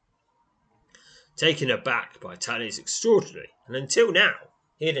 Taken aback by Tally's extraordinary, and until now,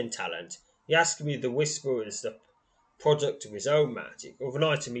 hidden talent, he asked me the whisper is the product of his own magic, or of an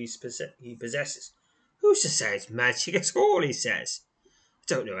item he possesses. Who's to say it's magic at all, he says. I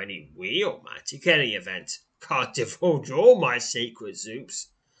don't know any real magic, in any event. Can't divulge all my secrets, Zoops.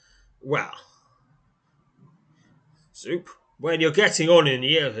 Well, Zoop, when you're getting on in the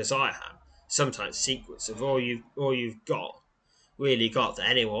years as I am, sometimes secrets of all you've really got that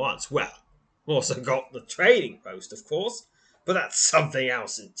anyone wants. Well, also got the trading post, of course, but that's something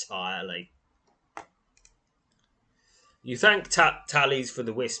else entirely. You thank Tally's for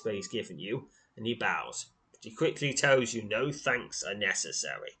the whisper he's given you, and he bows, but he quickly tells you no thanks are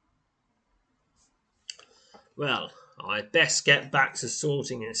necessary. Well, I'd best get back to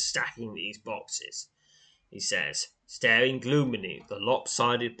sorting and stacking these boxes, he says, staring gloomily at the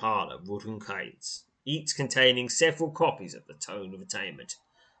lopsided pile of wooden crates, each containing several copies of the Tome of Attainment.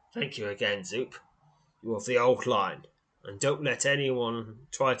 Thank you again, Zoop. You're of the old line, and don't let anyone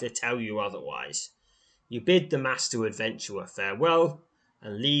try to tell you otherwise. You bid the Master Adventurer farewell,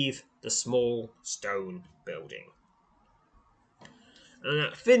 and leave the small stone building. And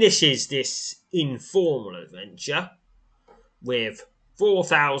that finishes this informal adventure with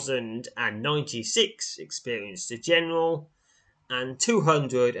 4,096 experience to general and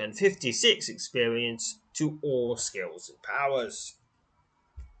 256 experience to all skills and powers.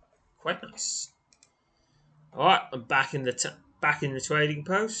 Quite nice. Alright, I'm back in the trading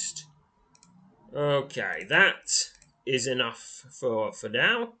post. Okay, that is enough for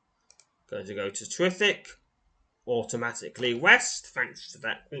now. Going to go to Triffic. Automatically west, thanks to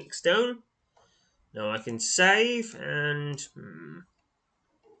that quick stone. Now I can save and...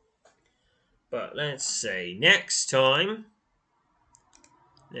 But let's see. Next time,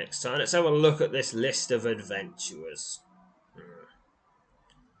 let's have a look at this list of adventurers.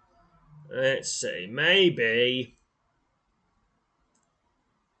 Let's see. Maybe...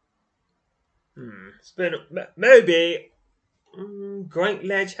 Maybe... Great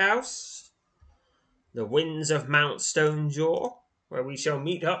Ledge House? The Winds of Mount Stonejaw, where we shall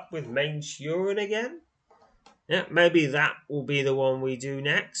meet up with Main Shuren again? Yeah, maybe that will be the one we do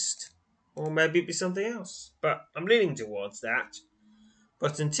next. Or maybe it'll be something else. But I'm leaning towards that.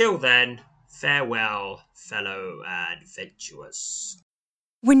 But until then, farewell, fellow adventurers.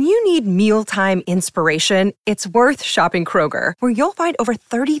 When you need mealtime inspiration, it's worth shopping Kroger, where you'll find over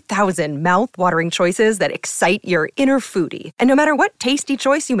 30,000 mouth-watering choices that excite your inner foodie. And no matter what tasty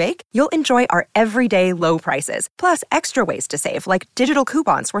choice you make, you'll enjoy our everyday low prices, plus extra ways to save, like digital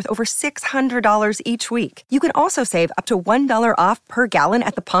coupons worth over $600 each week. You can also save up to $1 off per gallon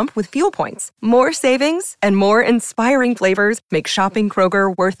at the pump with fuel points. More savings and more inspiring flavors make shopping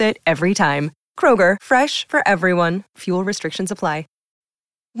Kroger worth it every time. Kroger, fresh for everyone. Fuel restrictions apply.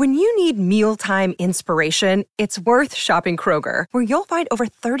 When you need mealtime inspiration, it's worth shopping Kroger, where you'll find over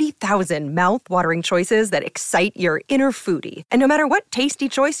 30,000 mouth-watering choices that excite your inner foodie. And no matter what tasty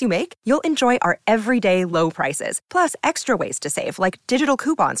choice you make, you'll enjoy our everyday low prices, plus extra ways to save, like digital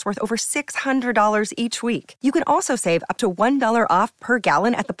coupons worth over $600 each week. You can also save up to $1 off per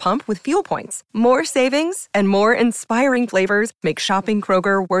gallon at the pump with fuel points. More savings and more inspiring flavors make shopping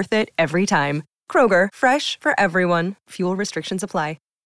Kroger worth it every time. Kroger, fresh for everyone. Fuel restrictions apply.